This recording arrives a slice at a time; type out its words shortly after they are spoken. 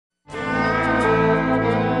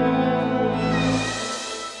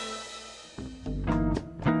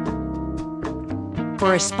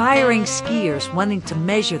For aspiring skiers wanting to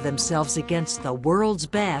measure themselves against the world's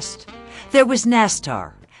best, there was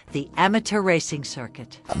NASTAR, the amateur racing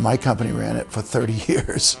circuit. My company ran it for 30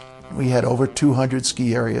 years. We had over 200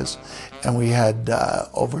 ski areas, and we had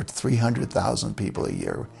over 300,000 people a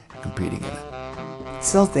year competing in it. I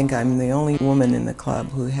still think I'm the only woman in the club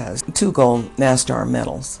who has 2 gold NASTAR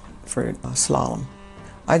medals for slalom.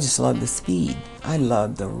 I just love the speed. I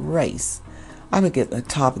love the race. I would get to the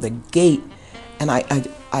top of the gate, and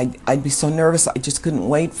I'd be so nervous I just couldn't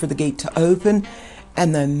wait for the gate to open.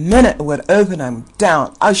 And the minute it would open, I'm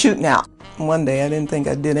down. I was shooting out. One day I didn't think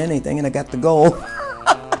I did anything, and I got the gold.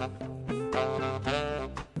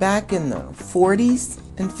 Back in the 40s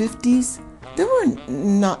and 50s, there were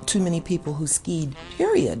not too many people who skied,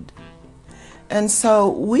 period. And so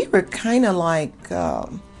we were kind of like, I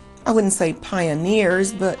wouldn't say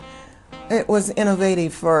pioneers, but it was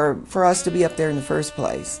innovative for us to be up there in the first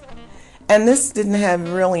place. And this didn't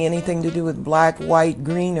have really anything to do with black, white,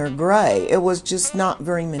 green, or gray. It was just not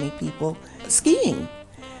very many people skiing.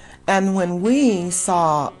 And when we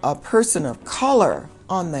saw a person of color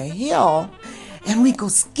on the hill, and we go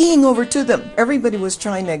skiing over to them, everybody was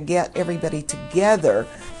trying to get everybody together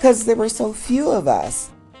because there were so few of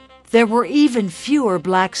us. There were even fewer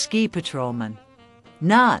black ski patrolmen.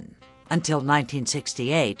 None until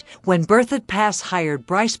 1968, when Berthoud Pass hired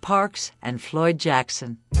Bryce Parks and Floyd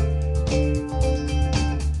Jackson.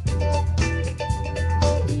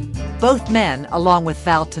 Both men, along with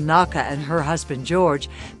Val Tanaka and her husband George,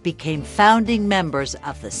 became founding members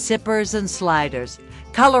of the Sippers and Sliders,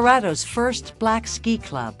 Colorado's first black ski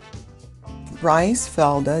club. Bryce,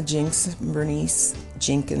 Felda, Jinx, Bernice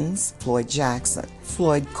Jenkins, Floyd Jackson,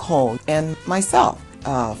 Floyd Cole, and myself.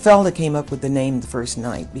 Felda came up with the name the first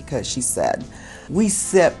night because she said, "We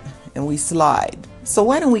sip and we slide, so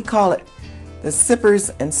why don't we call it the Sippers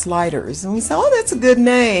and Sliders?" And we said, "Oh, that's a good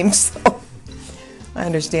name." So I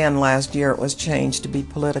understand last year it was changed to be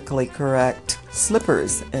politically correct,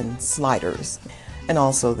 Slippers and Sliders. And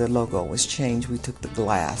also the logo was changed. We took the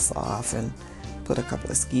glass off and put a couple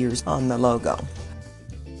of skiers on the logo.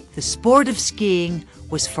 The sport of skiing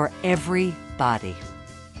was for everybody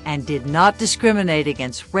and did not discriminate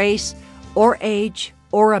against race or age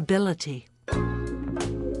or ability.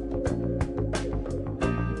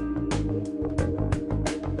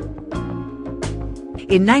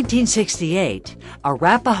 In 1968,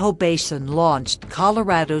 Arapahoe Basin launched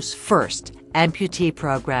Colorado's first amputee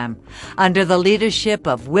program under the leadership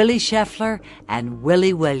of Willie Scheffler and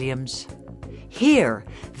Willie Williams. Here,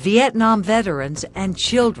 Vietnam veterans and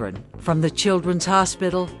children from the Children's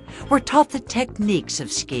Hospital were taught the techniques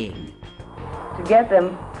of skiing. To get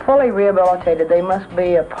them fully rehabilitated, they must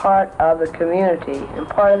be a part of the community, and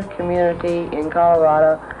part of the community in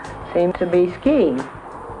Colorado seemed to be skiing.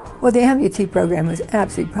 Well, the amputee program was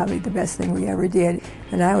absolutely probably the best thing we ever did,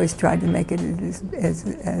 and I always tried to make it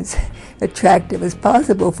as attractive as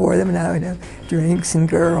possible for them. And I would have drinks and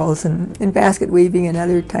girls and basket weaving and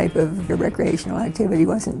other type of recreational activity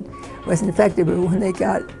wasn't effective. But when they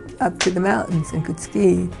got up to the mountains and could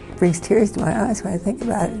ski, it brings tears to my eyes when I think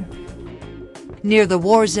about it. Near the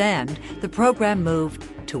war's end, the program moved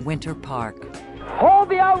to Winter Park. Hold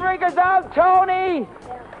the outriggers out, Tony!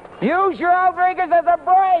 Use your outriggers as a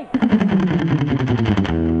brake!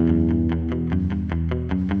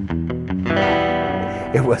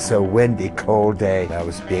 It was a windy, cold day. I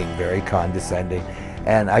was being very condescending.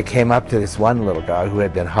 And I came up to this one little guy who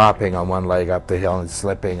had been hopping on one leg up the hill and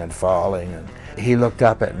slipping and falling. And he looked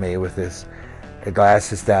up at me with his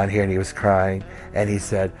glasses down here and he was crying. And he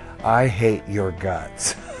said, "I hate your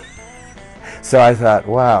guts." So I thought,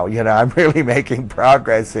 wow, I'm really making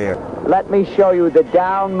progress here. Let me show you the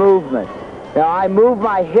down movement. Now I move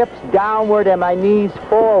my hips downward and my knees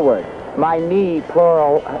forward. My knee,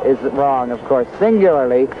 plural, is wrong, of course.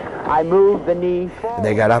 Singularly, I move the knee forward. And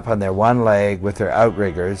they got up on their one leg with their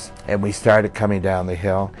outriggers, and we started coming down the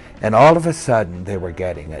hill. And all of a sudden, they were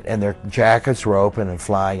getting it. And their jackets were open and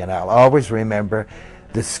flying, and I'll always remember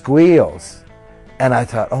the squeals. And I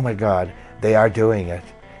thought, oh my God, they are doing it.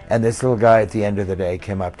 And this little guy at the end of the day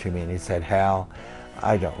came up to me and he said, "Hal,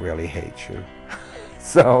 I don't really hate you."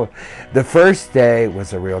 So the first day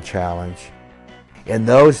was a real challenge. In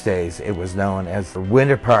those days, it was known as the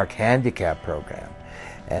Winter Park Handicap Program.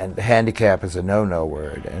 And handicap is a no-no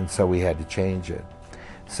word, and so we had to change it.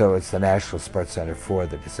 So it's the National Sports Center for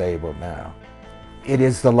the Disabled now. It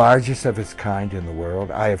is the largest of its kind in the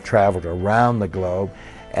world. I have traveled around the globe,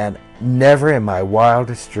 and never in my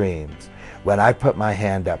wildest dreams, when I put my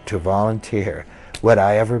hand up to volunteer, would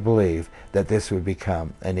I ever believe that this would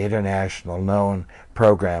become an international known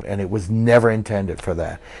program, and it was never intended for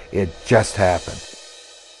that. It just happened.